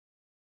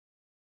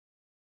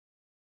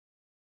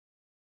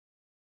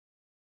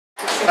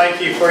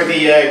Thank you for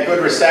the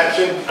good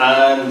reception,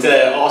 and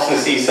awesome to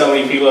see so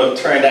many people have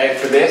turned out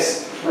for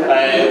this. When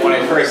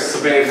I first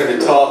submitted for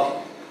the talk,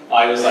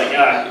 I was like,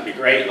 it'd be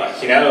great,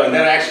 like, you know, and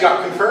then I actually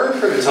got confirmed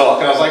for the talk,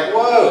 and I was like,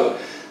 whoa!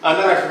 And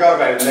then I forgot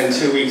about it, and then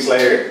 2 weeks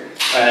later,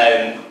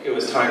 it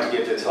was time to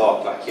give the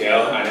talk, like, you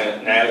know,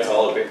 and now it's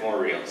all a bit more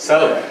real.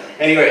 So,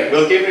 anyway,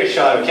 we'll give it a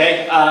shot,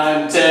 okay?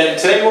 And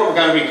today what we're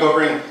going to be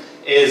covering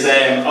is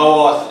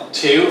OAuth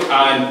 2,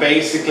 and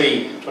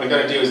basically what I'm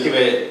going to do is give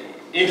an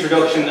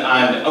introduction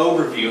and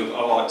overview of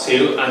OAuth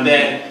 2, and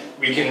then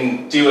we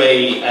can do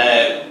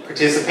a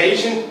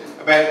participation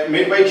about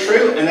midway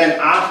through, and then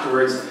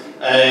afterwards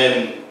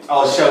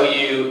I'll show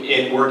you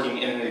it working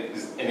in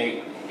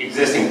an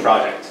existing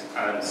project.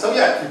 So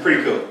yeah,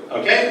 pretty cool,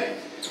 okay?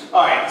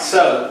 Alright,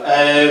 so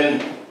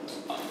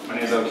my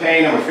name is Eoin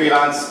Kane, I'm a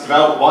freelance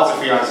developer, was a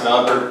freelance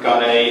developer,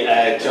 got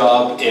a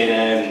job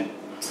in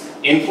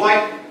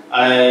in-flight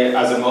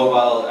as a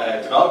mobile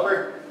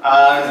developer,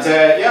 and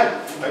yeah,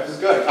 life is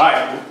good.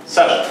 Alright,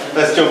 so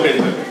let's jump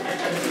into it.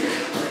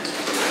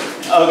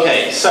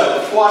 Okay,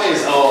 so what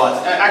is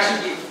OAuth?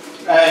 Actually,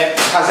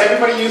 has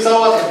everybody used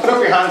OAuth? Put up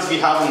your hands if you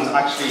haven't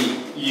actually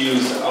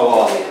used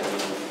OAuth.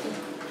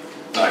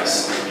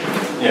 Nice.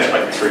 Yeah,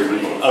 like 3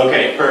 people.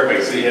 Okay,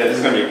 perfect. So yeah, this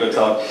is going to be a good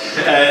talk.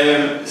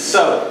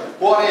 So,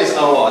 what is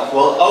OAuth?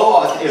 Well,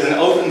 OAuth is an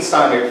open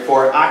standard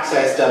for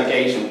access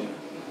delegation,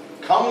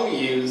 commonly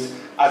used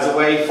as a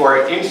way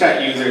for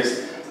internet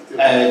users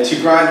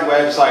to grant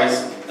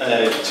websites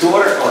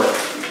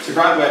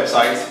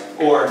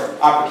or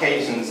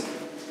applications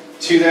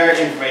to their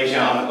information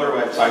on other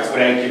websites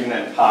without giving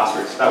them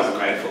passwords. That was a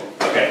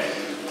mouthful. Okay,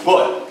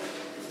 but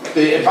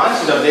the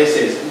advantage of this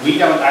is we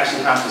don't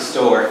actually have to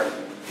store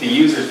the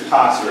user's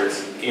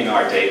passwords in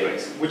our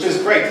database, which is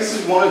great. This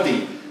is one of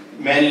the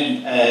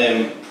many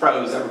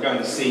pros that we're going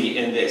to see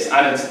in this,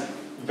 and it's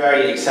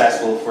very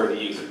accessible for the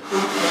user.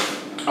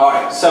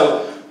 Alright,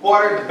 so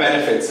what are the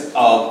benefits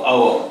of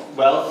OAuth?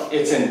 Well,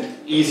 it's an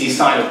easy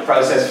sign-up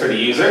process for the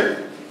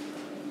user.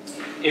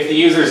 If the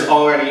user is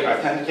already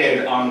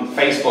authenticated on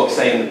Facebook,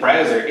 say in the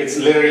browser, it's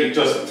literally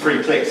just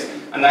 3 clicks,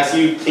 and that's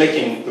you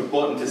clicking the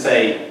button to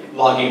say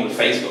log in with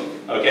Facebook,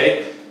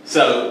 okay?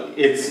 So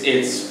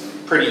it's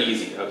pretty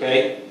easy,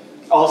 okay?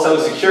 Also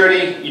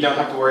security, you don't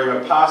have to worry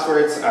about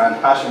passwords and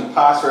hashing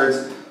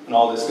passwords and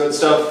all this good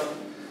stuff.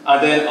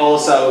 And then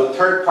also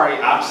third-party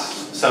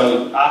apps,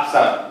 so apps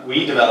that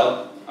we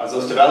develop as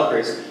us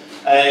developers,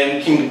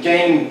 can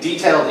gain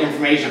detailed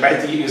information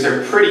about the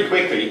user pretty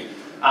quickly,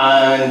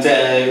 and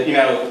you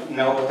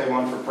know what they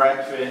want for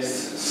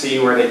breakfast, see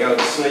where they go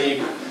to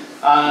sleep,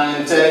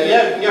 and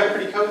yeah, we can get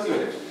pretty cozy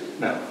with it.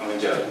 No, I'm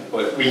joking,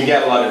 but we can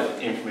get a lot of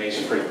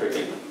information pretty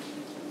quickly.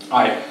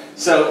 Alright,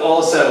 so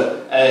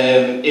also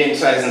in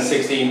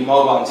 2016,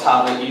 mobile and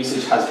tablet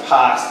usage has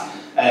passed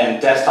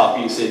desktop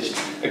usage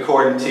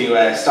according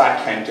to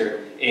Stack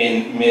Counter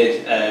in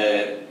mid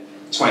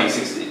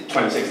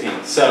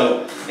 2016.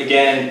 So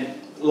again,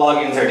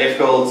 logins are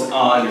difficult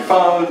on your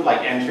phone,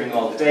 like entering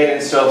all the data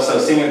and stuff, so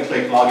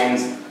single-click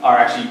logins are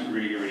actually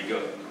really, really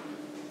good.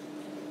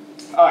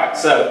 Alright,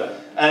 so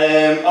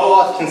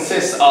OAuth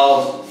consists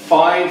of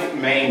 5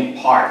 main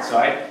parts,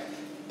 right?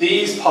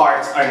 These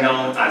parts are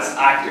known as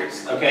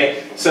actors,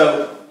 okay?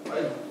 So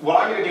what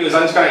I'm going to do is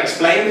I'm just going to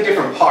explain the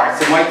different parts.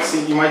 You might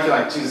feel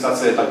like, Jesus,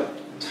 that's a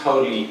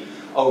totally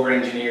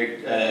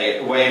over-engineered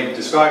way of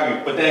describing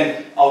it, but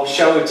then I'll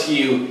show it to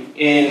you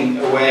in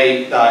a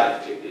way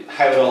that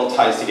how it all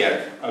ties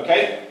together,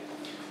 okay?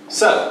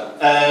 So,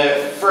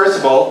 first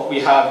of all, we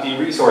have the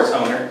resource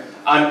owner,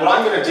 and what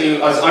I'm going to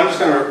do is I'm just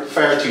going to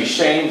refer to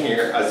Shane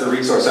here as the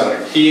resource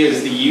owner. He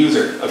is the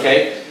user,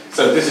 okay?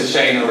 So this is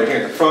Shane over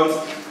here at the front.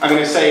 I'm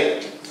going to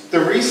say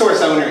the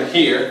resource owner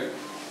here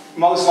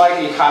most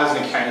likely has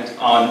an account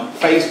on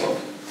Facebook.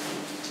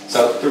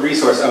 So the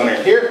resource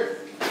owner here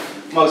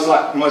most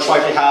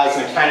likely has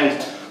an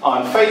account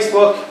on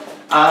Facebook,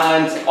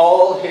 and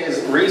all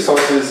his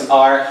resources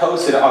are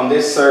hosted on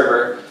this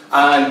server,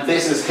 and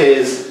this is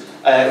his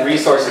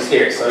resources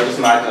here. So just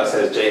imagine that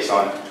says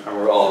JSON, and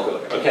we're all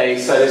good. Okay,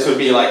 so this would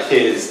be like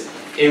his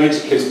image,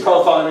 his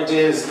profile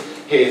images,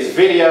 his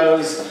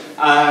videos,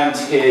 and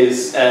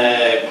his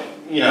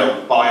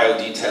bio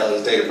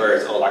details, date of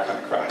birth, all that kind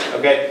of crap.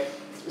 Okay,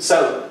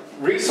 so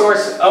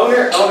resource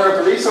owner of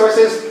the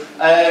resources.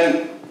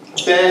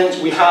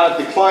 Then we have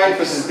the client,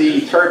 which is the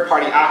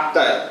third-party app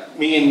that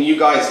me and you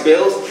guys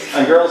build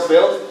and girls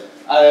build.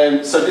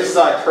 So this is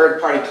our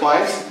third-party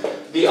client.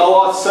 The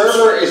OAuth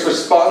server is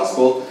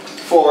responsible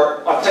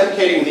for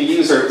authenticating the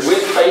user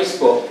with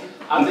Facebook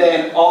and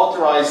then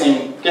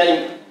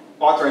getting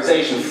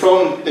authorization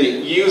from the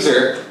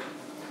user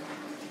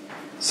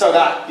so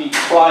that the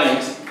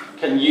client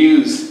can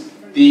use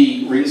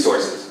the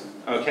resources.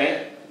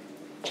 Okay?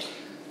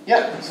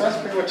 Yeah, so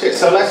that's pretty much it.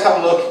 So let's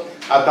have a look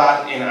at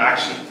that in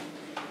action.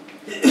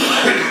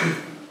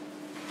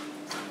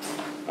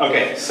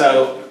 Okay,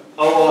 so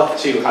OAuth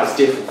 2 has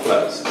different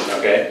flows,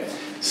 okay?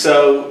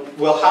 So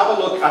we'll have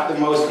a look at the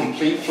most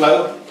complete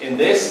flow in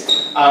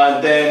this,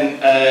 and then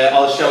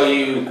I'll show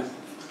you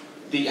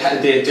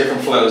the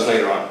different flows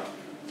later on.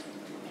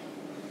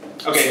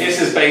 Okay, this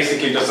is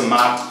basically just a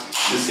map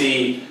to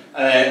see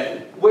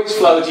which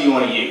flow do you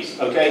want to use,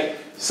 okay?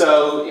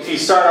 So if you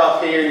start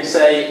off here and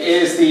say,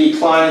 is the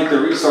client the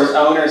resource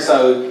owner?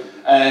 So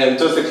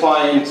does the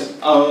client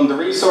own the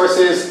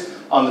resources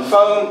on the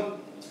phone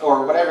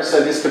or whatever?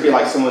 So this could be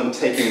like someone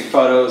taking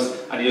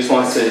photos and he just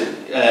wants to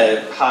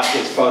have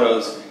his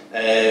photos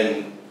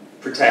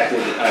protected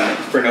and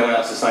for no one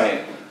else to sign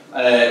in.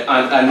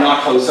 And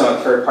not hosted on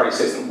a third-party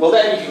system. Well,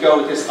 then you can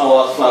go with this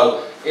OAuth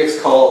flow.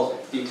 It's called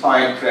the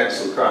client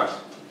credential grant.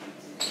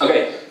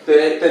 Okay,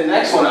 the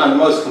next one and the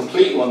most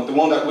complete one, the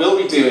one that we'll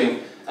be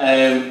doing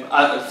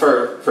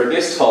for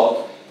this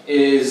talk,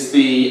 is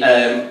the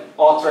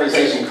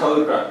authorization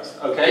code grant.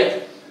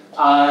 Okay,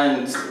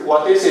 and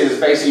what this is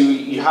basically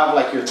you have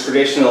like your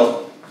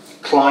traditional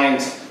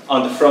client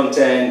on the front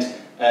end.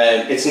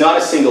 It's not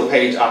a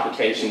single-page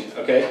application.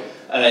 Okay.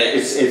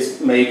 It's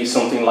maybe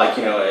something like,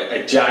 you know,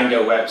 a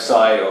Django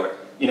website or,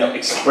 you know,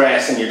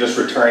 Express, and you're just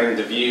returning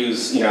the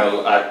views, you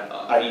know,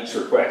 at each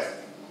request.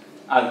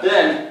 And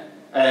then,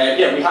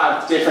 yeah, we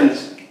have different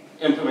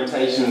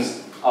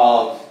implementations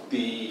of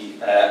the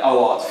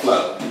OAuth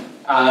flow.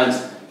 And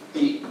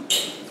the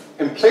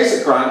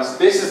implicit grants,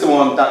 this is the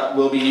one that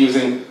we'll be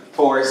using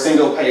for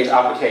single-page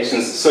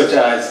applications such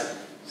as,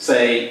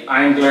 say,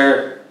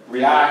 Angular,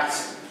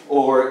 React,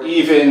 or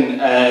even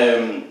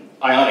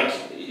Ionic.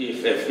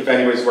 If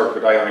anybody's worked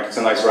with Ionic, it's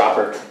a nice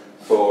wrapper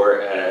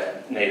for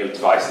native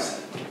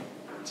devices.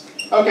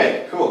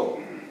 Okay,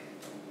 cool.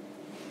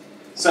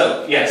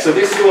 So, yeah, so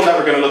this is the one that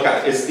we're going to look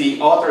at. It's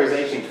the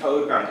authorization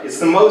code grant. It's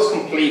the most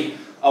complete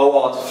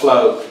OAuth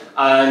flow,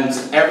 and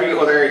every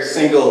other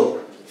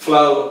single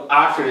flow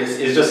after this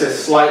is just a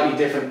slightly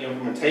different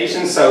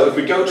implementation. So if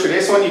we go through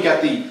this one, you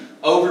get the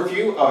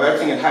overview of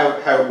everything and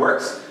how it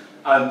works,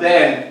 and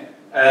then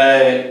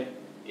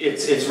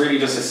it's really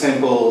just a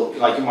simple,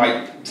 like you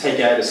might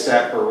take out a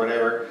step or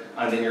whatever,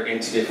 and then you're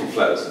into different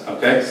flows.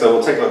 Okay, so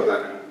we'll take a look at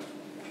that now.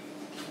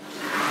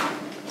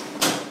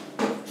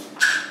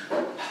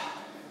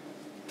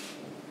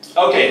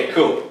 Okay,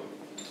 cool.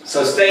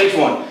 So stage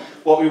one,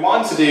 what we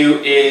want to do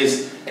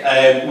is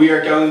we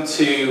are going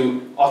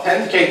to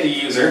authenticate the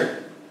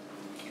user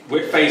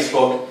with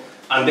Facebook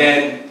and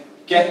then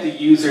get the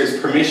user's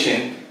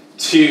permission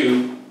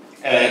to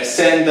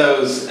send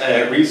those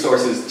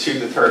resources to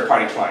the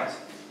third-party client.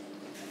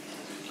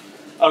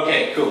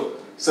 Okay, cool.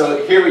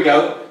 So here we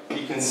go.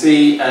 You can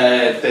see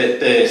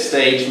the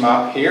stage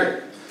map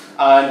here.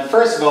 And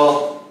first of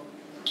all,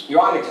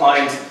 you're on the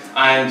client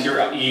and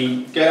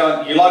you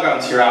log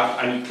on to your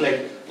app and you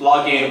click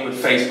log in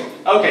with Facebook.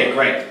 Okay,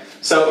 great.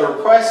 So a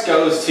request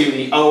goes to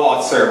the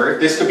OAuth server.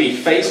 This could be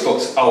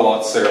Facebook's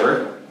OAuth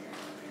server.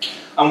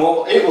 And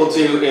what it will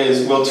do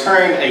is we'll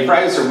turn a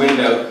browser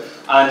window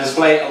and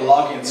display a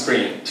login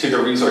screen to the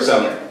resource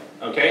owner.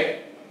 Okay?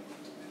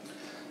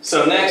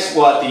 So next,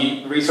 what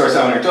the resource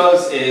owner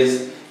does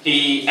is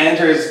he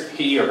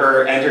or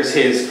her enters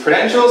his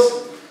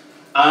credentials,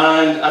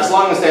 and as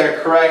long as they're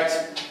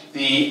correct,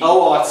 the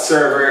OAuth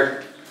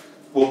server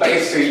will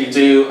basically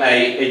do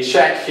a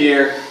check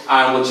here,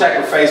 and we'll check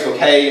with Facebook,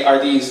 hey,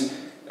 are these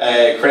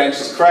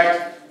credentials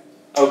correct?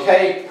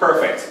 Okay,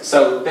 perfect.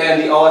 So then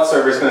the OAuth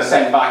server is going to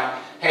send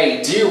back,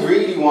 hey, do you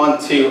really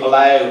want to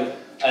allow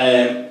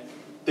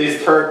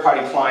this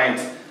third-party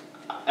client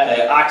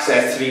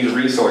access to these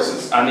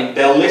resources? And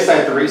they'll list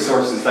out the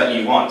resources that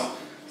you want.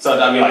 So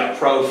that'll be like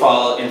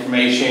profile,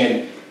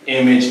 information,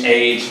 image,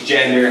 age,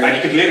 gender, and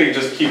you could literally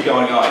just keep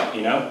going on,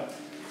 you know?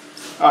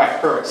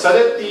 Alright, perfect.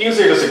 So the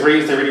user just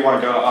agrees they really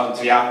want to go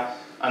onto the app,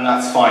 and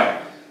that's fine.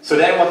 So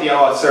then what the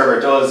OAuth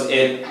server does,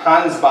 it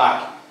hands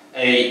back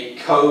a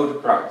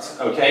code grant,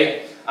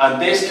 okay?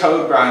 And this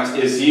code grant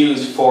is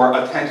used for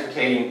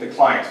authenticating the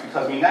client,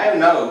 because we now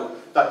know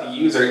that the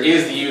user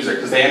is the user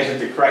because they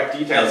entered the correct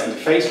details into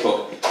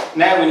Facebook.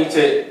 Now we need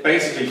to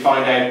basically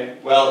find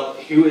out, well,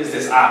 who is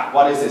this app?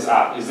 What is this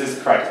app? Is this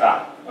the correct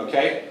app?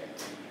 Okay?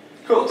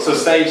 Cool. So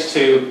stage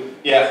two,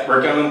 yeah,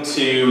 we're going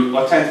to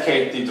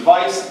authenticate the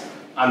device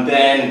and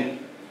then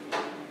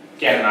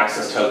get an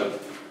access token.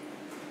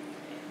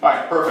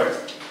 Alright,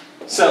 perfect.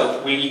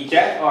 So we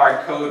get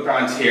our code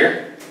grant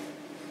here,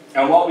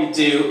 and what we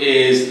do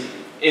is,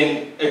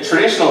 in a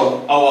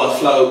traditional OAuth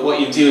flow,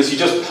 what you do is you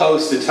just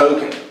post a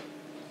token.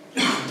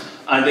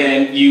 And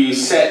then you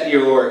set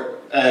your,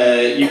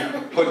 you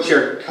put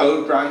your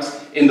code grant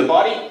in the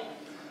body,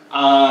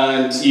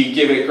 and you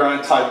give it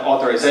grant type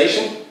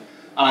authorization,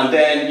 and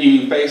then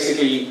you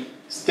basically,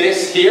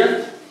 this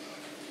here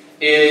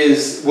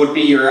would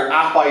be your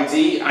app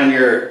ID and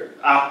your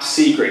app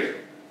secret,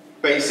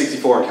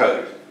 base64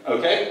 encoded.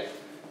 Okay,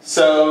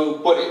 so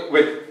but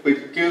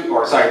with Google,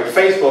 or sorry, with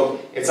Facebook,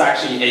 it's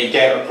actually a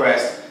GET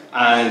request,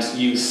 and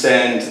you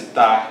send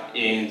that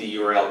in the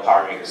URL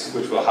parameters,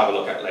 which we'll have a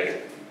look at later.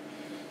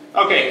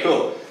 Okay,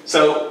 cool.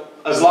 So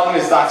as long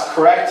as that's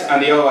correct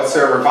and the OAuth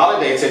server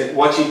validates it,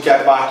 what you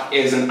get back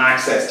is an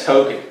access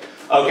token.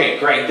 Okay,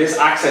 great. This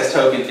access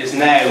token is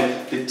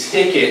now the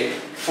ticket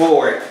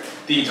for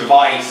the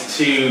device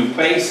to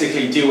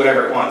basically do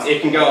whatever it wants.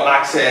 It can go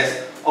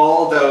access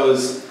all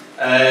those,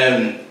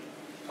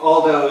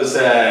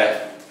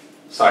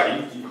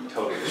 sorry, you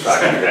totally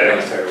distracted me there, that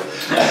was terrible.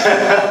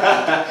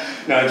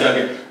 No, I'm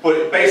joking.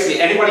 But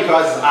basically, anybody who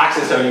has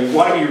access to it, you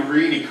want to be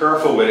really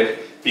careful with it,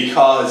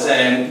 because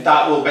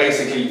that will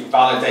basically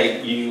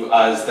validate you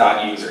as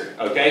that user,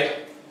 okay?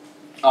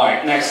 All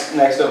right,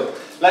 next up,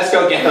 let's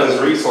go get those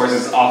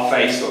resources off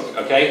Facebook,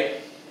 okay?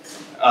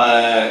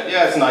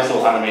 Yeah, it's a nice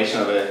little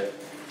animation of a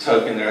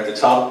token there at the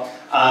top.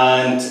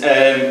 And,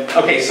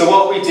 okay, so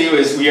what we do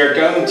is we are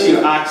going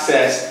to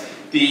access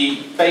the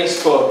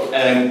Facebook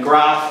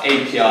Graph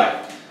API.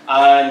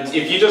 And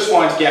if you just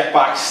want to get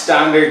back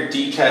standard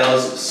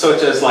details,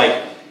 such as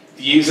like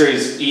the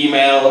user's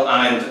email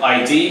and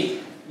ID,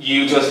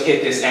 you just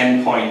hit this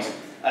endpoint,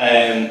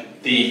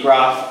 the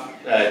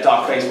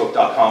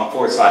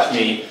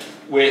graph.facebook.com/me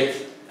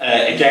with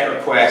a GET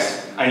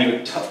request, and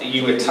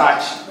you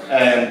attach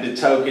the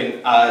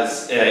token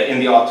as in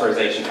the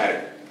authorization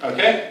header.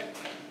 Okay?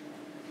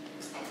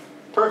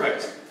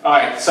 Perfect. All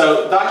right,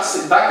 so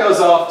that goes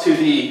off to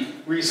the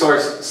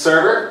resource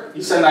server.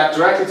 You send that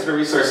directly to the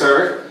resource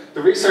server.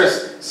 The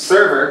resource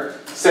server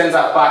sends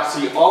that back to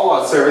the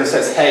OAuth server and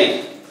says,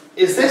 hey,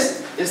 is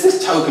this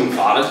token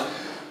valid?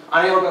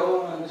 And it will go,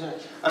 oh, and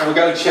it will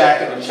go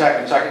check, and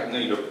check, and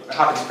it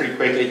happens pretty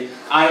quickly.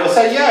 And it will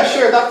say, yeah,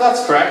 sure,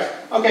 that's correct.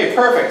 Okay,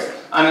 perfect.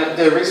 And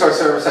the resource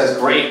server says,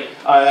 great,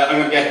 I'm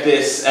going to get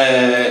this,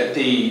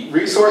 the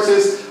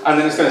resources, and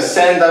then it's going to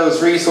send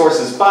those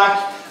resources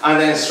back, and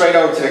then straight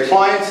over to the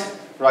client,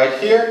 right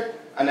here,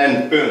 and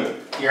then boom,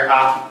 your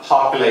app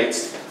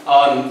populates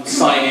on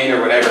sign in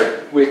or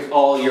whatever with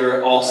all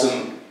your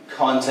awesome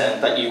content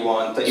that you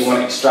want to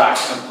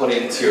extract and put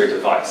into your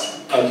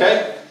device.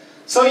 Okay?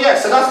 So yeah,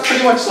 so that's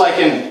pretty much like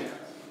an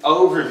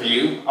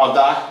overview of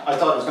that. I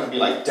thought it was going to be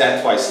like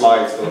death by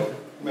slides, but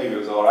maybe it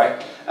was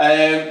alright.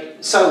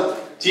 So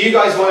do you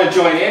guys want to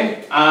join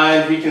in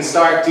and we can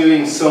start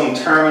doing some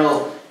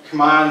terminal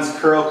commands,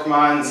 curl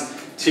commands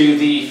to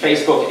the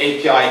Facebook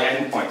API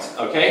endpoint,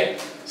 okay?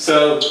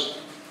 So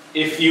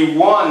if you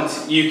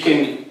want, you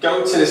can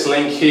go to this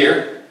link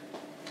here,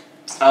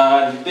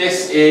 and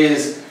this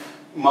is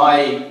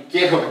my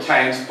GitHub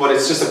account, but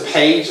it's just a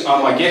page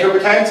on my GitHub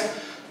account,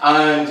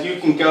 and you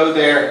can go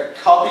there,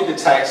 copy the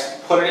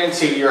text, put it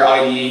into your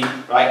IDE,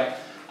 right?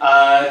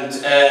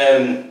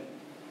 And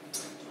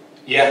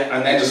yeah,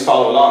 and then just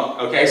follow along,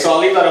 okay? So I'll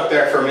leave that up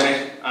there for a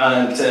minute,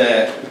 and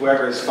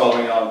whoever is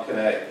following on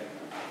can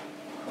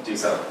do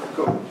so.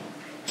 Cool.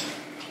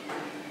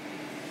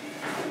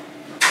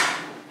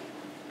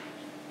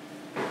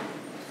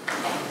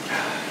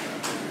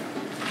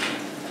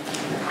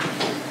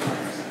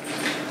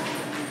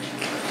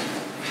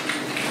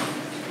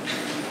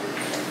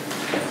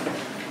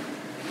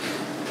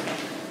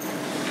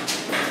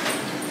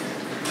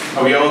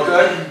 Are we all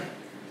good?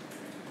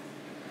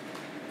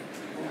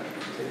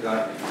 Take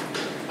that.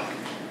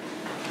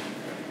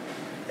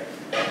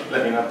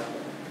 Let me know.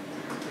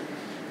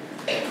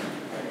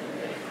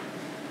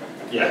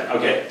 Yeah,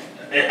 okay.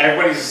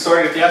 Everybody's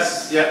sorted?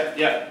 Yes?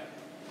 Yeah.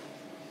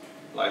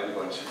 Lively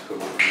bunch. Cool.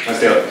 Let's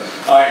do it.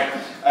 Alright.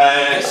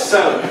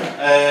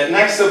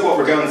 Next up, what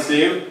we're going to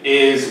do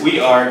is we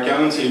are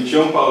going to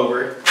jump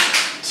over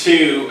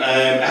to,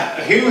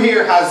 who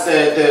here has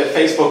the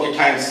Facebook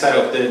account set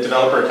up, the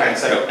developer account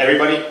set up?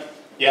 Everybody?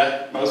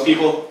 Yeah? Most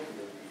people?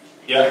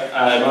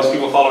 Yeah? Most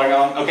people following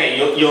on? Okay,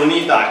 you'll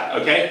need that,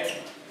 okay?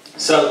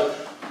 So,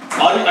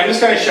 I'm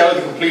just going to show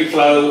the complete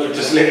flow of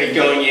just literally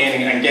going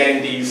in and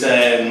getting these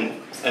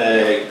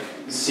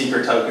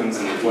secret tokens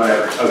and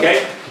whatever,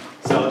 okay?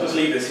 So I'll just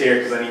leave this here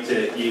because I need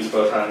to use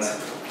both hands.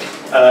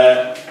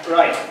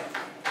 Right.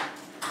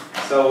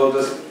 So we'll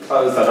just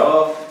close that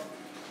off.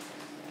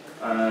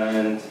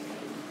 And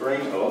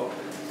bring up,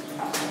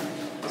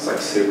 it's like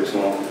super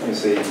small, let me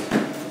see.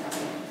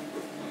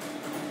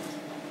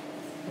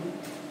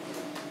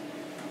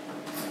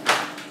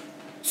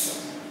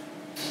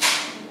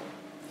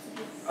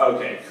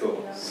 Okay,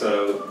 cool,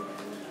 so.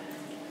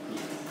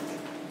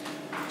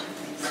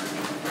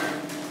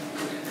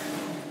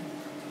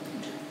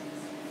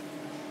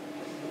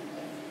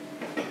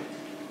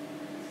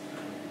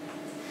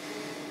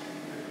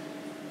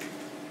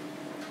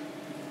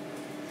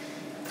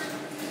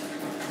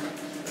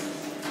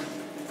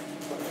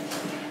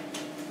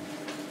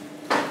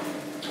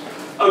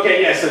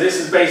 Okay, yeah, so this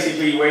is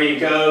basically where you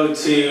go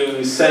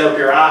to set up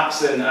your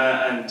apps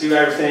and do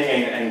everything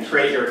and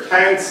create your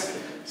accounts.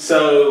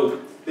 So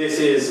this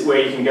is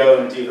where you can go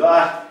and do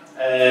that.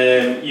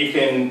 You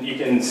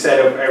can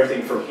set up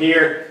everything from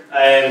here.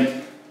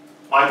 I'm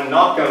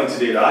not going to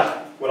do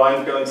that. What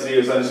I'm going to do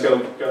is I'm just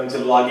going to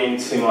log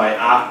into my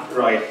app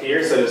right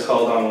here. So just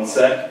hold on one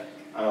sec,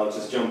 and I'll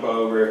just jump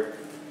over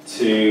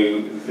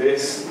to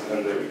this,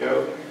 and there we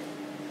go.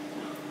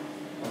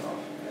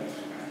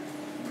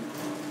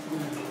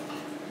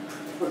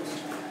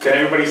 Can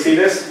everybody see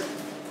this?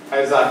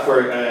 How's that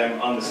for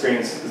on the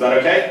screens? Is that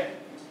okay?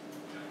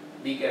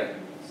 Bigger.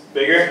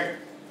 Bigger?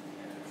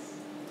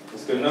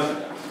 That's good enough?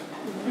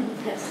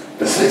 Yes.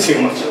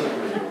 too much.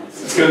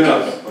 It's good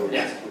enough.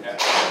 Yeah.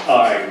 All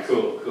right.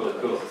 Cool.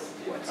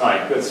 All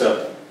right. Good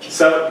stuff.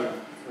 So,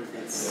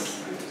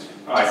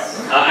 all right.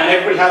 And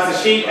everybody has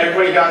the sheet.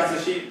 Everybody has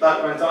the sheet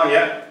that went on.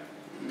 Yeah.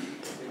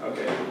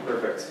 Okay.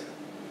 Perfect.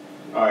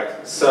 All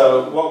right.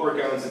 So what we're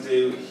going to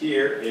do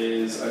here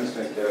is I'm just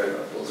going to get out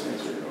of full screen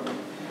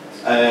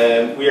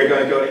so we are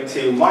going to go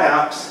into My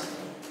Apps.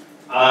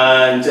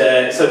 And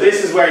so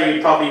this is where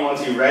you probably want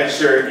to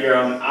register your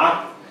own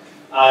app.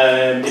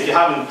 If you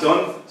haven't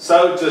done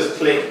so, just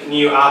click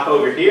New App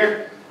over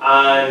here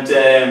and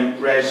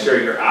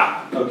register your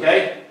app,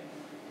 okay?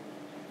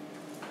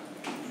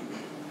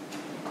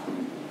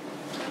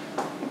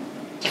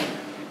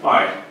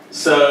 Alright,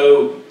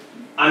 so,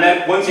 and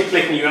then once you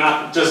click New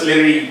App, just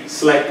literally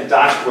select the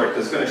dashboard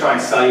because it's going to try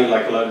and sell you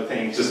like a lot of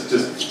things.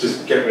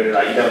 Just get rid of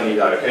that, you don't need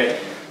that, okay?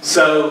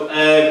 So,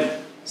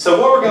 so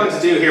what we're going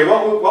to do here,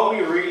 what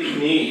we really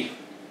need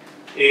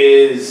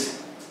is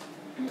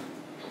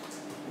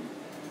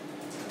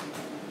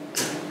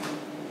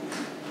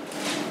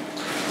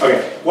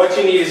okay, what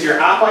you need is your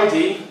app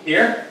ID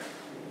here,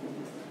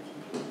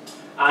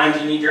 and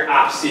you need your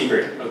app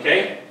secret,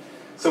 okay?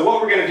 So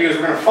what we're going to do is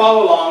we're going to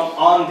follow along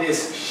on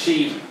this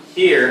sheet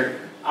here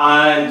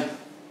and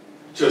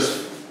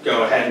just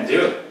go ahead and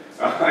do it.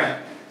 Alright,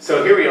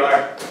 so here we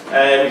are.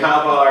 We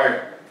have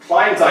our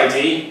client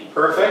ID,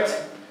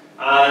 perfect.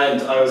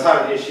 And I was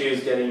having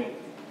issues getting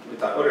with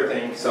that other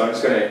thing, so I'm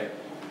just going to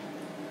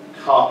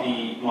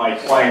copy my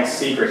client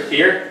secret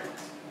here.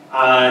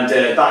 And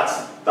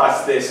that's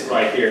this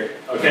right here,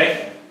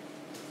 okay?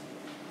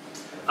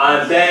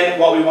 And then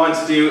what we want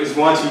to do is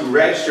we want to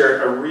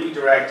register a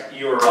redirect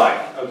URI,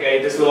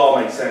 okay? This will all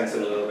make sense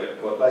in a little bit,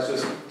 but let's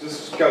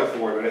just go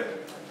forward with it.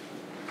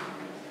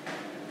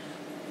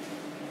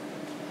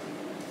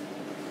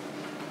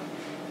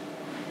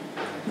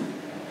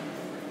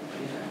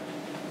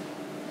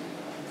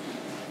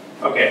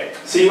 Okay,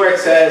 see where it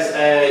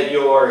says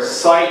your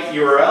site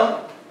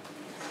URL?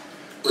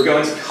 We're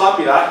going to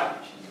copy that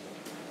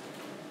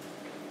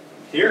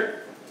here.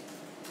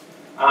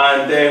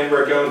 And then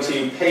we're going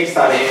to paste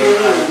that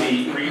in as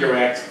the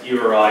redirect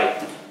URI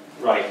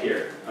right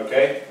here,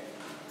 okay?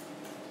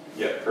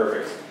 Yeah,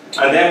 perfect.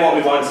 And then what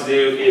we want to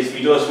do is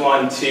we just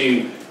want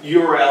to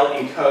URL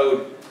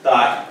encode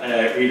that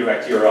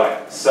redirect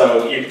URI.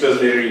 So you can just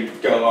literally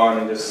go on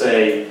and just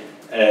say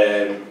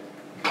encode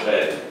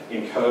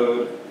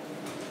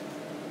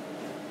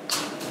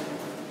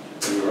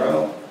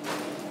URL.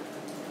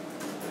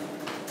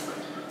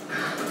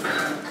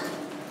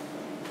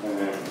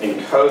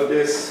 Encode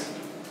this.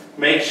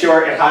 Make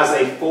sure it has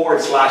a /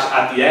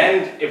 at the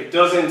end. If it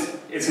doesn't,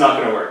 it's not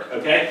going to work,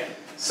 okay?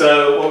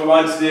 So what we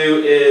want to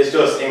do is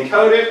just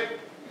encode it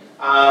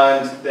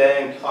and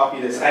then copy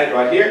this out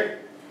right here.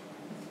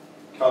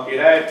 Copy it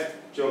out,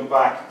 jump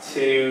back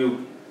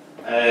to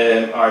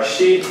our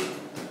sheet,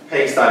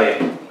 paste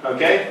that in,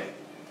 okay?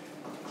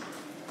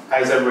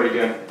 How's everybody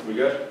doing? We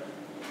good?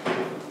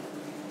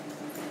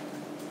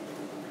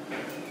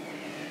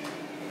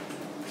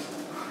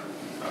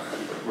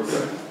 We're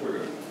good.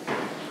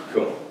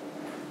 Cool.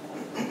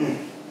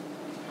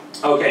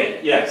 Okay,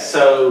 yeah,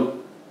 so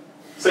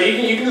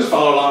you can just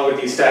follow along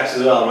with these steps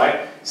as well,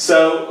 right?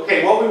 So,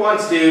 okay, what we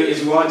want to do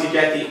is we want to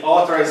get the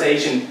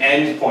authorization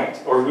endpoint,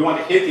 or we want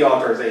to hit the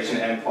authorization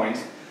endpoint,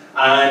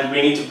 and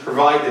we need to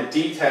provide the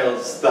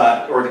details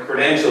that, or the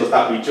credentials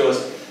that we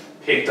just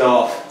picked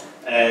off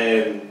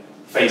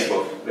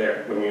Facebook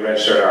there when we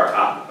registered our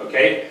app,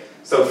 okay?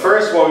 So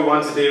first what we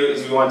want to do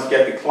is we want to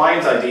get the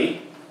client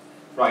ID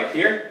right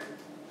here,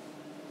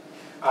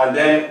 and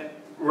then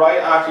right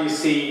after you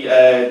see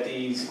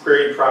these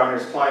query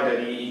parameters, client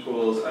ID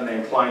equals, and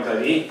then client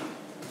ID,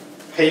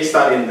 paste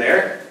that in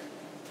there,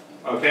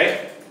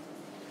 okay?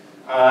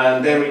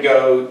 And then we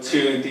go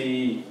to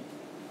the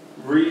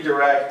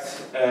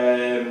redirect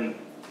URI,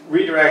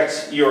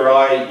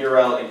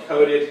 URL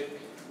encoded.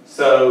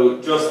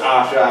 So just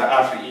after that,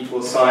 after the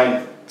equal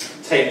sign,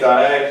 take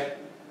that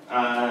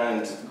out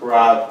and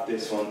grab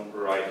this one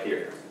right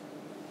here.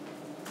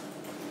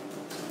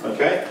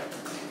 Okay?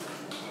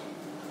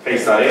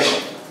 Paste that in.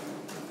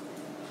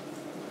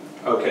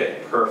 Okay,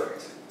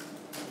 perfect.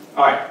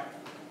 Alright.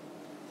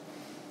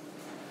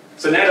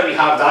 So now that we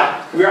have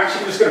that, we're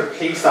actually just going to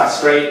paste that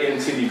straight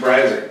into the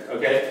browser,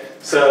 okay?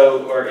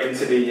 So, or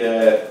into the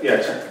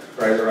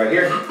browser right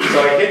here.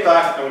 So I hit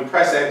that and we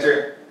press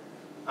enter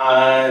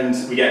and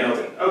we get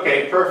nothing.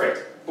 Okay,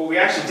 perfect. But we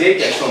actually did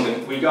get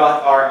something. We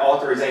got our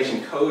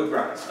authorization code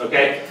grant,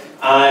 okay?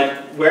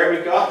 And where we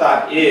got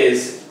that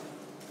is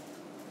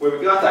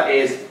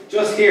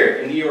just here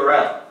in the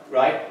URL,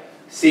 right?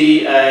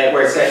 See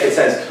where it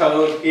says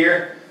code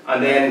here,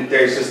 and then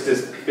there's just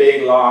this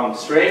big long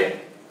string.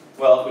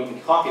 Well, we can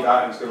copy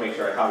that. I'm just going to make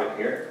sure I have it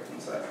here. One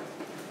sec.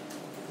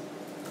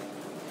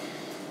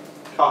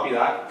 Copy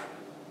that.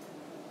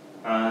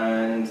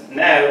 And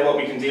now what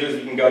we can do is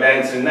we can go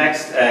down to the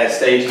next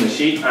stage in the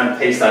sheet and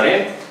paste that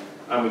in.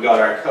 And we got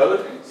our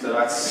code, so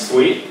that's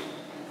sweet.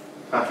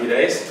 Happy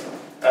days.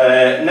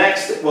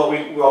 Next, what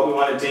we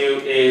want to do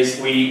is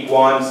we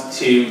want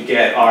to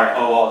get our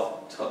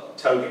OAuth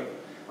token.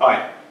 All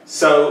right.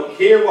 So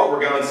here, what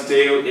we're going to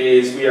do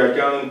is we are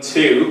going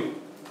to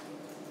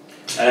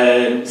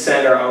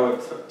send our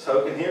OAuth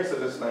token here. So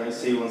just let me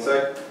see one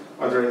sec.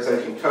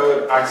 Authorization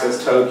code,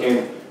 access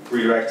token,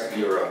 redirect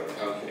URI.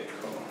 Okay,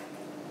 cool.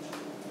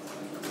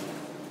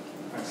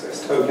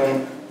 Access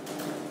token.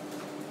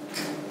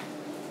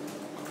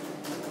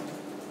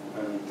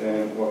 And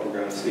then what we're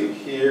going to do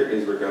here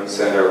is we're going to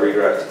send our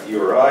redirect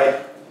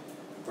URI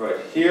right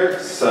here.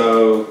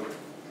 So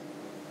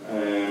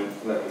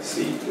let me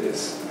see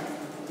this.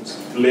 I'm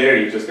just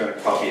literally just going to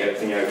copy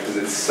everything out because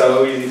it's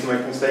so easy to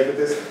make a mistake with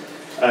this.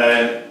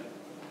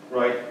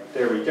 Right,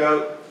 there we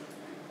go.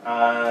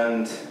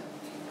 And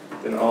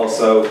then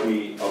also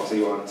we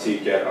obviously want to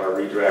get our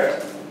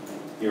redirect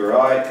URI.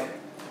 Let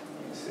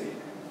me see.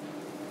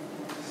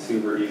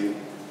 Super easy.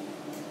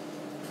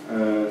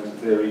 And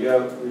there we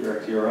go,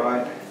 redirect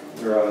URI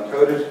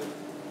encoded.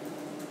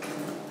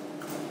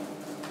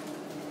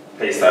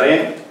 Paste that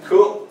in,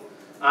 cool.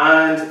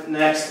 And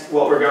next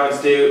what we're going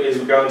to do is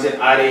we're going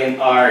to add in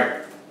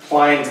our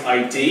client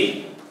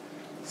ID.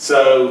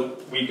 So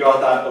we got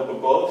that up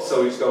above,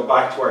 so we just go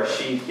back to our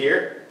sheet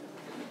here.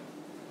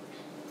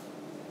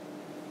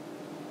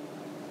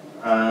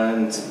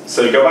 And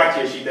so you go back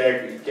to your sheet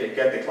there,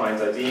 get the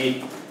client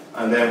ID,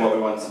 and then what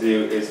we want to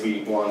do is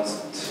we want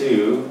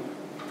to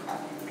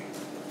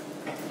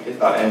hit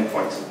that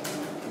endpoint.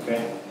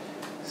 Okay,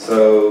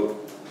 so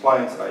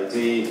client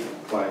ID,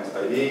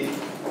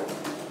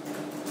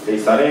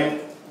 paste that in,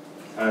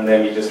 and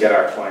then we just get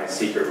our client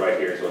secret right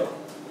here as well.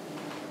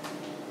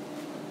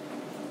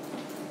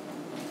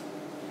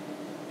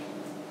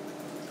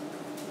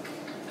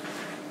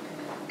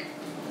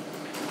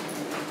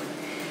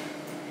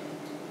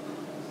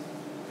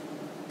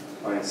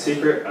 Client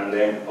secret, and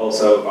then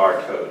also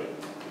our code.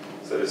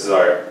 So this is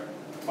our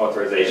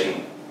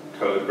authorization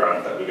code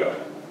grant that we got.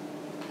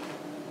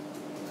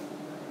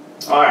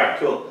 Alright,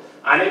 cool.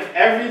 And if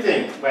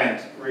everything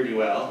went really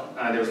well,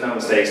 and there was no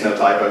mistakes, no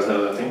typos,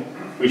 no nothing,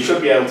 we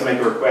should be able to make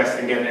a request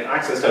and get an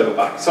access token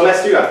back. So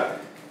let's do that.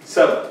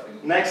 So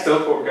next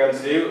up, what we're going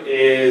to do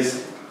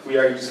is we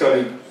are just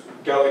going to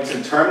go into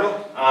the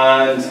terminal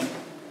and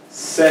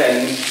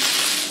send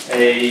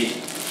a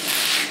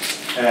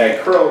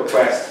curl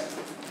request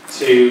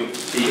to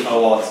the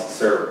OAuth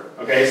server.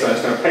 Okay, so I'm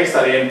just going to paste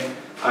that in,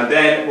 and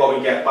then what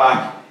we get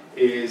back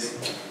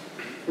is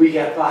we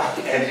get back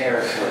an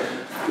error code.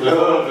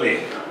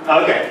 Lovely.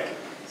 Okay,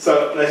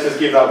 so let's just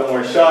give that one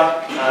more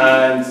shot,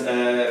 and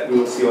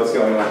we'll see what's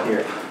going on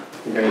here.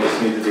 We're going to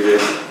just need to do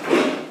this.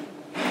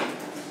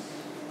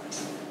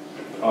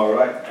 All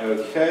right.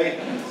 Okay.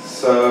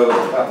 So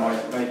that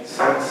might make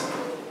sense.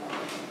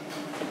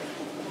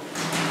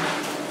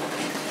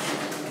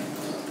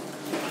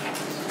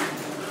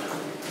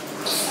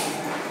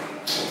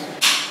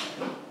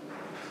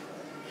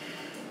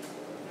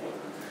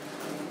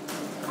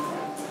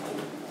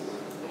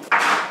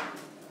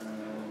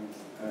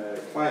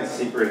 Client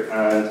secret,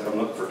 and I'm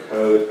looking for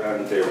code,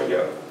 and there we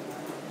go.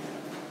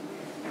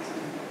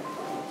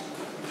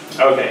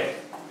 Okay,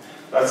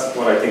 that's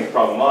what I think the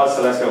problem was,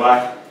 so let's go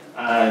back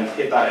and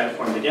hit that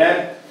endpoint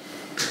again.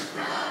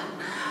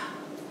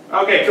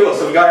 Okay, cool,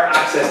 so we got our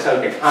access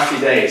token, happy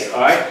days,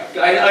 alright?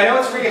 I know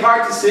it's really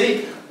hard to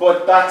see,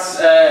 but that's,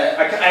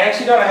 I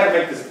actually don't know how to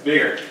make this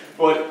bigger,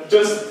 but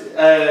just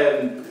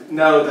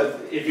know that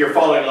if you're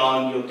following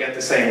along, you'll get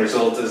the same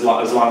result as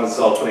long as it's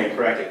all put in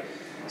correctly.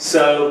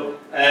 So,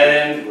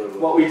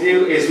 what we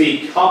do is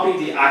we copy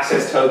the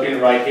access token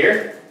right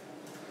here,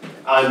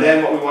 and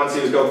then what we want to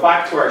do is go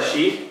back to our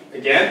sheet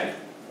again,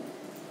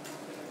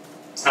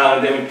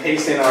 and then we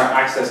paste in our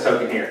access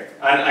token here.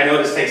 And I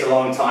know this takes a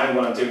long time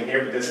what I'm doing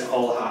here, but this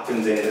all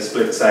happens in a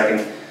split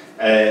second,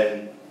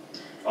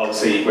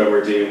 obviously when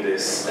we're doing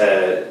this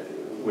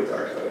with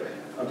our code.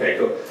 Okay,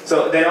 cool.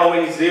 So then all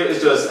we need to do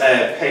is just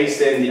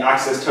paste in the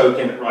access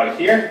token right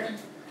here,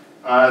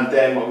 and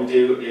then what we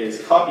do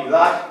is copy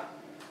that,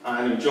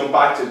 and we jump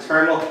back to the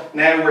terminal.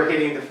 Now we're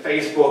hitting the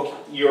Facebook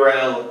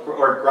URL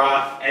or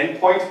graph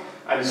endpoint,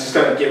 and it's just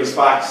going to give us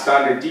back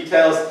standard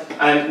details.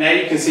 And now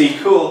you can see,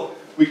 cool,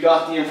 we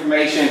got the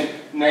information,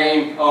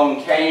 name,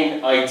 Eoin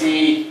Kane,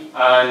 ID,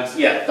 and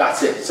yeah,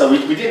 that's it. So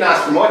we didn't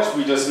ask for much,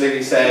 we just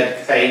literally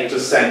said, hey,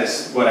 just send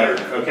us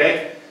whatever,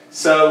 okay?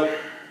 So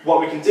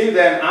what we can do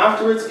then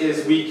afterwards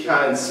is we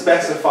can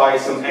specify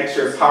some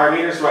extra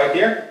parameters right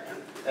here.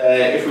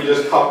 If we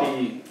just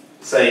copy,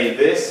 say,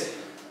 this,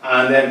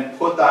 and then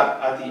put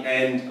that at the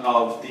end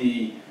of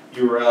the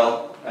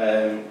URL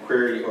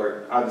query,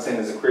 or add this in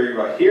as a query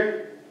right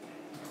here.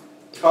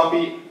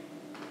 Copy,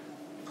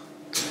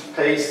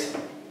 paste,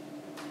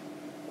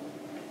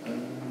 let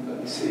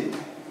me see.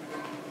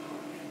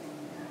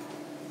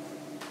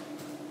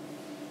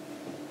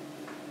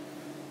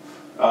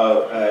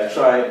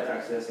 Try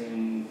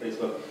accessing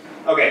Facebook.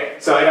 Okay,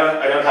 so I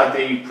don't have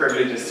the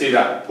privileges to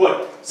that.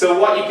 But so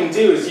what you can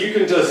do is you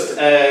can just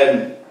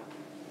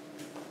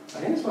I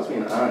think it's supposed to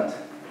be an and,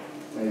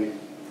 maybe.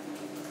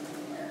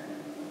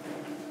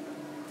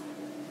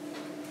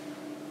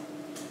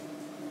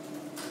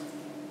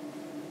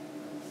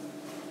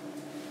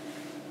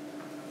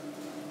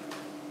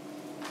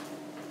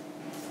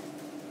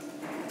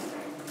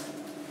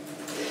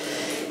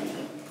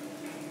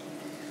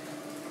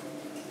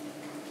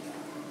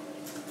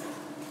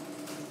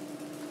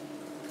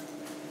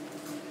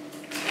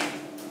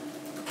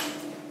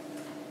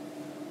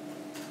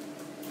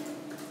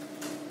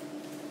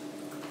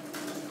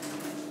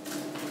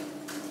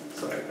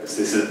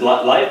 This is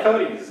live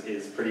coding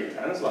is pretty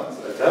intense, lads.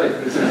 I tell you,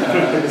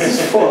 this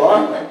is full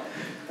on.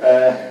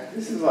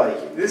 This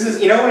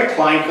is you know when a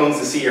client comes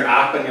to see your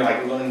app and you're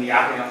like running the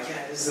app and you're like,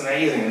 yeah, this is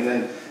amazing,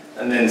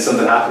 and then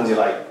something happens, you're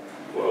like,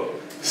 whoa.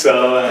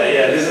 So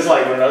yeah, this is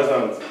like one of those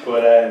moments,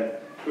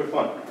 but good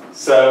fun.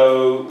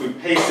 So we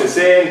paste this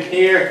in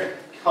here,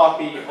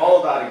 copy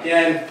all that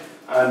again,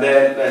 and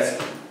then let's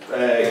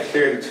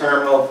clear the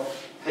terminal,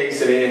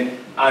 paste it in,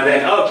 and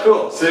then, oh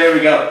cool, so there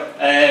we go.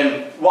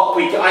 What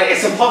we,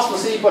 it's impossible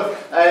to see, but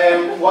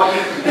what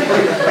you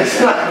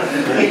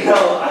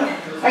know,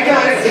 I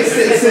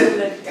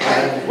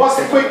can't, what's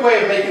the quick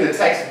way of making the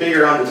text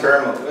bigger on the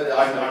terminal?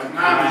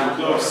 Command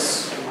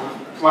plus.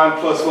 Command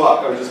plus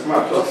what? Or just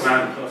command plus?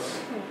 Command plus.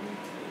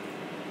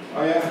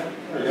 Oh yeah?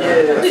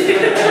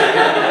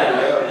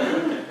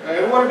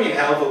 It would have been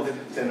helpful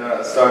to know at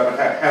the start, but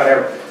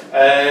however.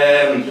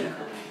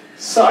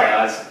 Sorry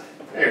guys.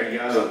 There we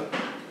go.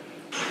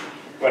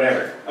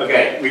 Whatever.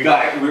 Okay, we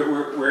got it.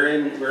 We're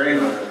in a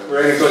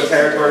good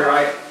territory,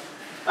 right?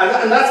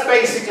 And that's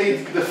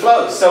basically the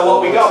flow. So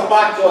what we got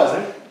back was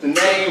the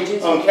name,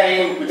 Eoin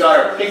Kane, we got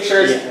our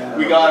pictures,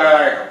 we got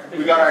our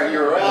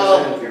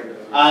URL,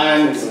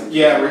 and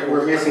yeah,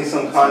 we're missing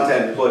some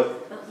content, but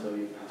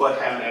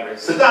however.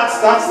 So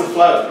that's the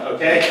flow,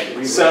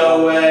 okay?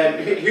 So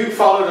who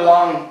followed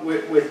along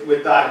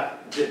with that?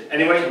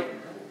 Anybody?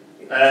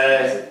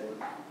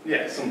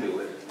 Yeah, some people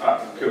did. Ah,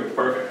 cool,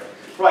 perfect.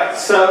 Right,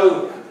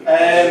 so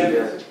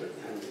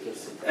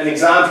an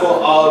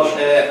example of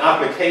an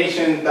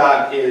application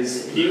that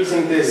is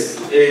using this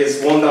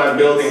is one that I'm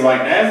building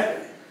right now,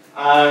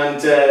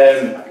 and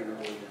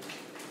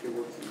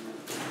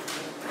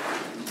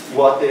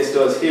what this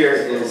does here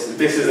is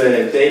this is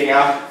a dating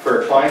app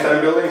for a client that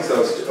I'm building,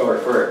 so or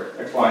for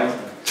a client.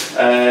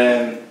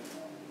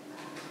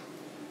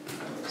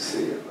 Let's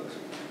see.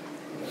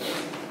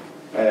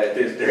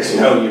 There's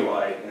no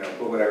UI, you know,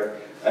 but whatever.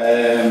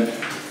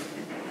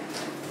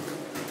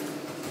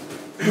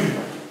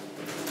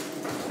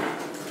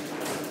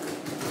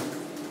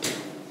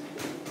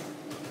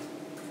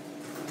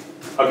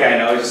 Okay,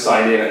 no, I just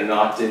signed in and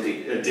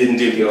didn't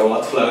do the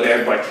OAuth flow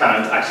there, but I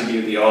can't actually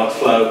do the OAuth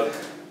flow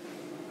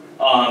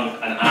on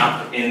an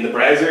app in the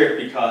browser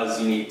because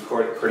you need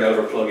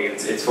Cordova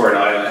plugins. It's for an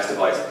iOS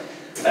device.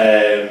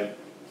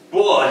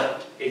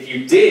 But if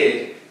you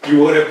did, you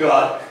would have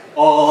got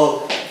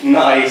all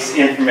nice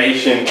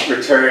information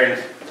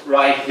returned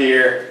right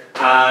here,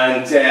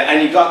 and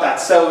you got that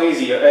so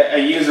easy. A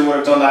user would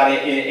have done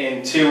that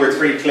in 2 or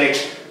 3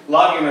 clicks.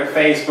 Log in with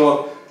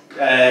Facebook.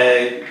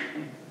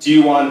 Do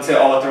you want to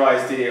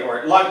authorize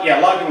log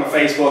in with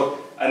Facebook,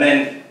 and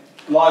then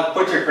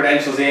put your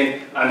credentials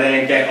in, and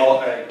then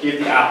give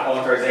the app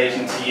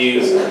authorization to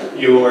use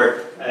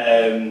your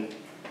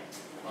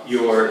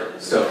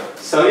stuff.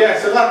 So yeah,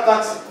 so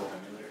that's.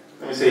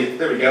 Let me see.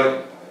 There we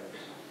go.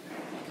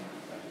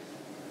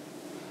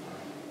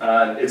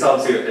 And it's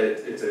obviously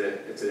it's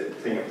a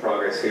thing of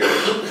progress here,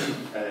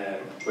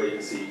 but you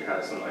can see you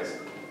have some nice,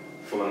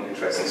 fun,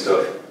 interesting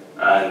stuff,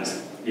 and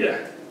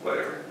yeah,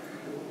 whatever.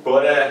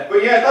 But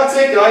yeah, that's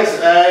it, guys.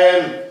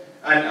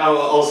 And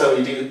also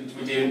we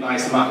do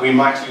nice we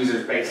match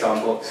users based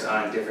on books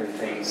and different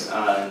things,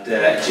 and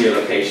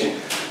geolocation,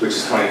 which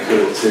is kind of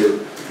cool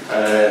too.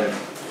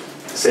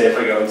 Say if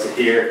I go into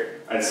here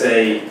and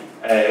say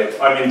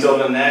I'm in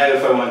Dublin now,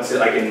 if I want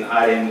to, I can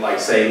add in like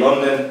say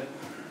London.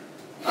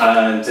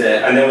 And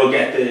then we'll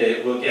get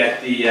the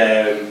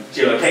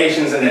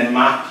geolocations and then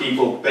map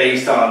people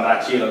based on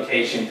that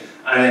geolocation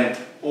and then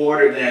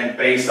order them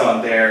based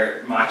on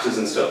their matches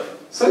and stuff.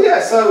 So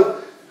yeah,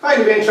 so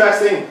kind of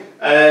interesting.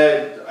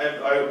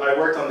 I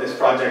worked on this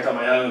project on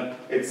my own.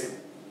 It's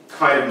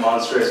kind of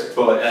monstrous,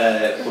 but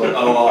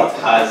OAuth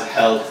has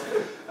helped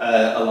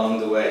along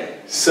the way.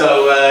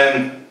 So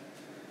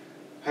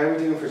how are we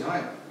doing for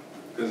time?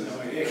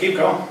 Yeah, keep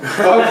going.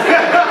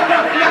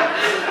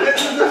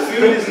 The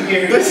food isn't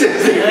here. This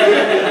is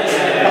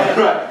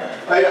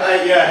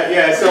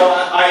right. So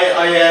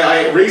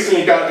I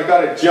recently got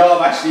a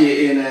job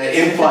actually in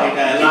in-flight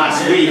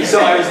last week. So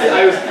I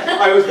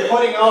was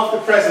putting off the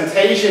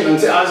presentation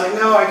until I was like,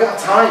 no, I got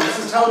time. This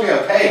is totally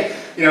okay.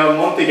 You know, a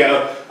month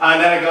ago,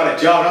 and then I got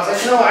a job, and I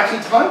was like, no,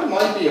 actually, time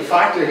might be a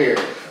factor here.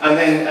 And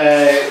then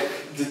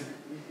the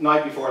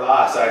night before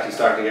last, I actually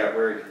started to get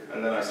worried.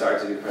 And then I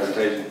started to do the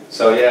presentation.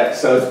 So yeah,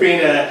 so it's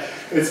been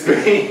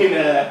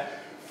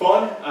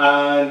fun.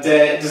 And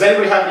does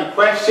anybody have any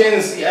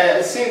questions?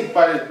 It seems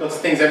by the lots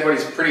of things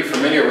everybody's pretty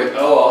familiar with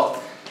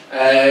OAuth.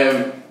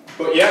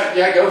 But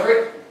yeah, go for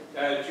it.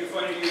 Do you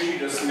find you usually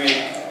just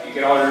you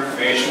get all your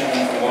information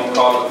from one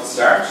call at the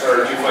start,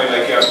 or do you find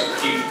like you have to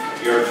keep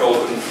your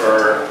token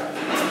for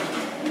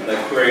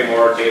like querying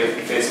more data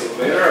from Facebook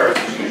later, or is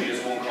it usually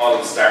just one call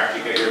at the start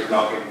you get your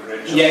login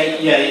credentials?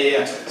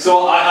 Yeah.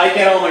 So I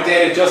get all my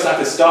data just at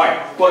the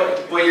start,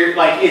 but you're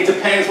like, it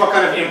depends what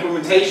kind of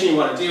implementation you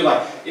want to do.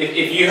 Like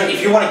if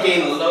you want to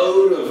gain a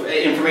load of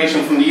the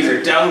information from the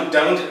user. Don't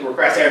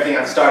request everything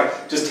at the start.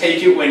 Just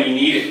take it when you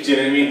need it. Do you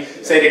know what I mean?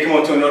 Say they come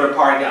up to another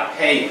party app,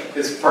 hey,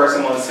 this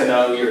person wants to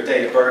know your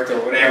date of birth or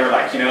whatever,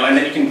 like, you know, and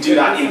then you can do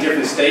that in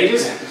different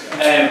stages.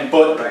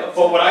 But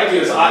what I do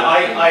is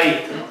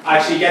I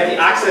actually get the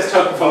access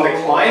token from the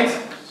client,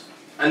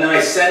 and then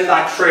I send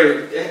that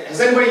through. Has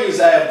anybody used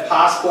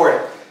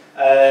Passport?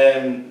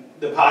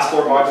 The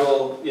Passport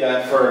module,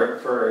 yeah, for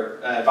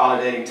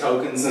validating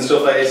tokens and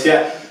stuff like this,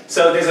 yeah.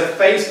 So there's a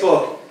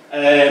Facebook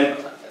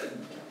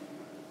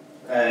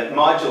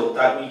module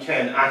that we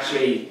can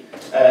actually,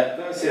 let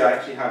me see, I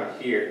actually have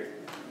it here.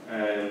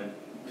 There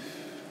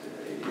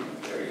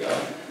we go.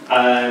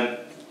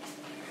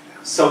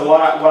 So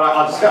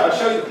I'll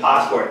show you the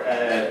Passport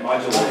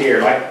module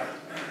here, right?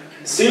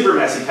 Super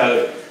messy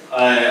code.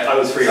 I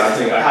was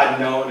freelancing. I had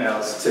no one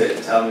else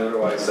to tell me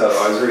otherwise, so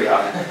I was really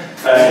happy.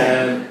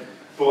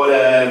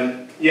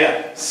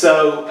 Yeah,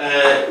 so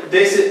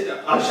this is,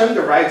 I'll show you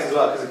the routes as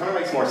well because it kind of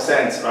makes more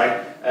sense,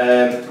 right?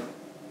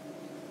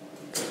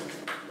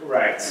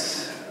 Right,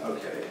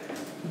 okay.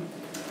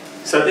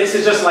 So this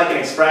is just like an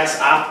Express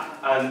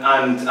app,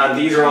 and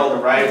these are all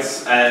the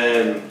routes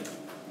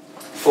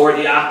for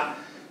the app.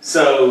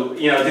 So,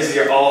 you know, this is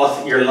your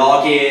auth, your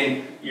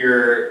login,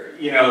 your,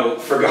 you know,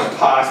 forgot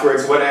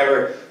passwords,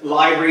 whatever.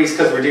 Libraries,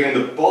 because we're doing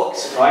the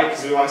books, right?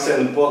 Because we want to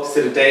send the books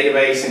to the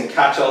database and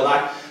catch all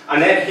that.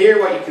 And then here,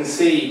 what you can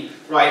see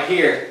right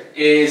here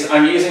is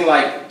I'm using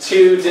like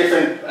two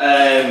different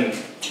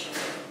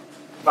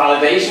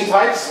validation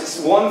types. It's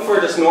one for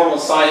just normal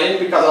sign-in,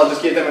 because I'll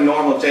just give them a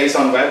normal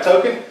JSON web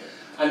token.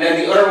 And then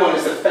the other one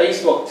is the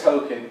Facebook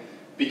token,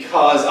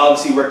 because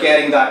obviously we're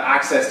getting that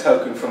access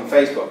token from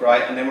Facebook,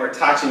 right? And then we're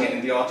attaching it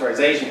in the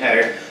authorization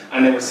header,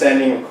 and then we're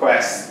sending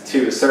requests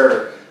to the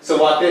server. So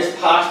what this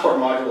Passport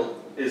module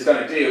is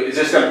going to do is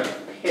just going to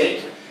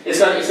pick. It's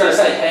going to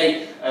say,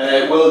 hey,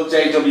 will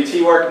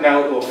JWT work?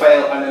 No, it will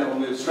fail, and then it will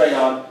move straight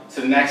on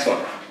to the next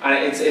one. And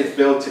it's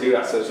built to do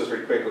that, so it's just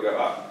really quick. We'll go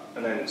up,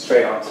 and then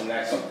straight on to the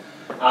next one.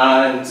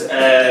 And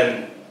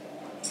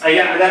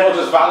yeah, and then we'll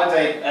just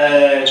validate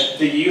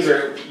the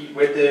user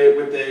with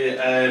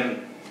the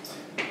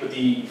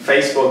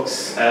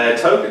Facebook's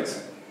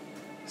tokens.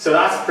 So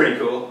that's pretty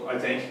cool, I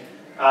think.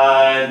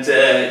 And so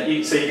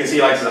you can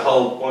see like there's a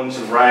whole bunch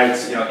of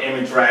routes, you know,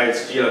 image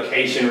routes,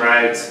 geolocation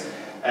routes,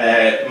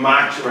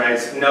 match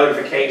routes,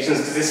 notifications,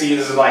 because this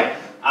uses like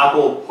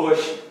Apple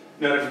push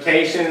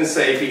notifications.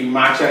 So if you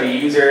match on a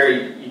user,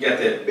 you get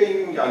the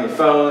bing on your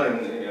phone,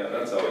 and you know,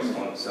 that's always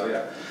fun. So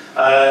yeah,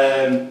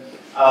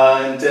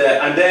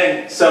 and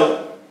then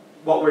so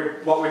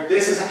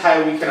this is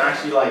how we can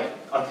actually like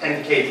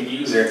authenticate the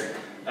user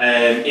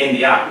in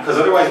the app, because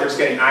otherwise we're just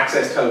getting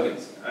access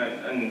tokens,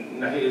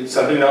 and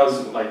so who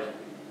knows like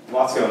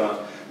what's going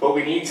on. But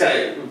we need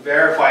to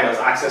verify those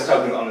access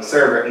tokens on the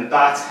server, and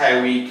that's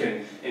how we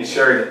can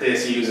ensure that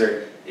this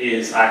user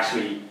is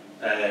actually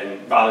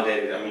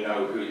validated and we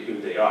know who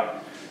they are.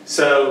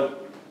 So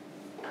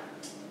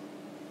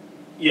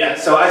yeah,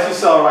 so as you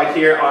saw right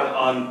here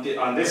on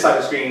this side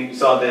of the screen, you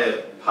saw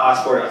the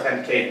Passport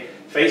authenticate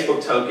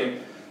Facebook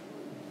token.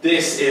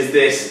 This is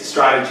this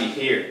strategy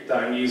here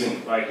that I'm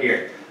using right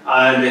here.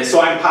 And so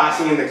I'm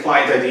passing in the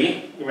client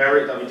ID,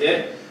 remember that we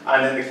did,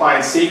 and then the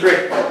client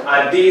secret,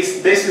 and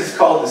this is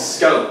called the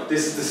scope.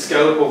 This is the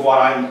scope of what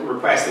I'm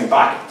requesting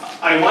back.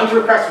 I want to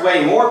request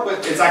way more,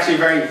 but it's actually a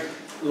very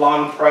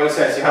long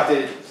process. You have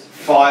to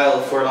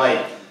file for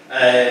like,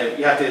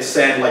 you have to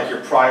send like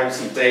your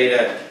privacy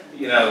data,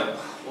 you know,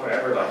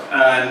 whatever, like,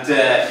 and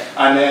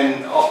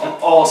then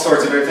all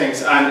sorts of other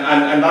things,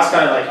 and that's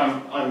kind of like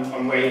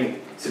I'm waiting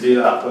to do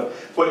that,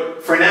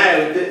 but for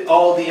now,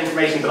 all the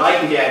information that I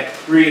can get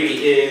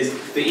really is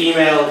the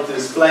email, the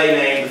display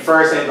name, the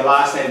first name, the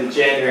last name, the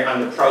gender,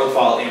 and the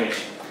profile image.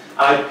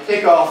 And I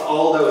pick off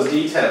all those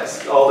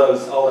details, all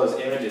those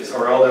images,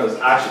 or all those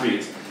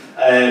attributes.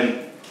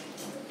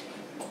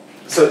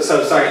 So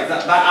sorry,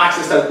 that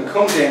access token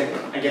comes in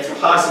and gets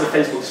passed to the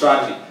Facebook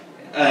strategy.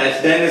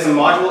 Then there's a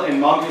module in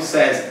Mongoose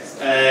says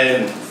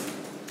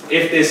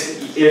if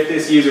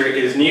this user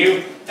is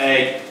new,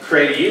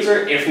 create a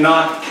user. If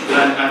not,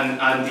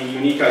 and the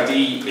unique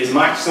ID is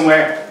matched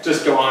somewhere,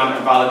 just go on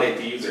and validate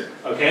the user.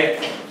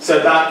 Okay? So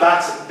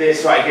that's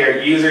this right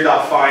here,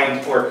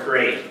 user.find or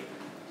create.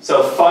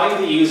 So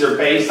find the user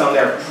based on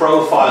their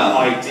profile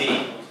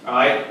ID.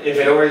 Alright? If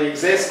it already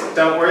exists,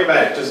 don't worry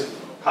about it. Just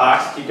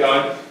pass, keep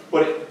going.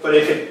 But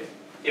if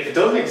it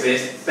doesn't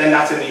exist, then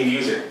that's a new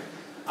user.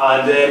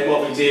 And then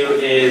what we do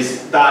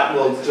is that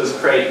will just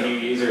create a new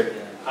user.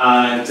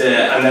 And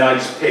then I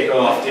just pick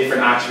off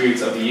different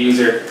attributes of the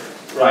user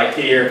right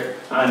here,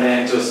 and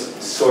then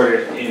just sort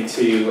it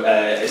into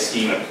a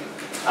schema.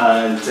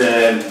 And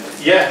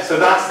yeah, so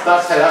that's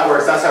how that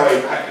works. That's how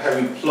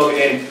we plug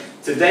it in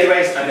to the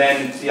database, and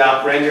then the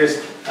app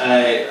renders,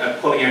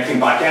 pulling everything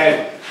back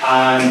out,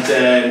 and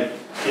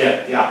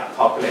yeah, the app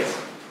populates.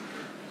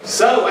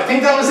 So I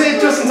think that was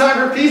it, just in time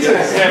for pizza.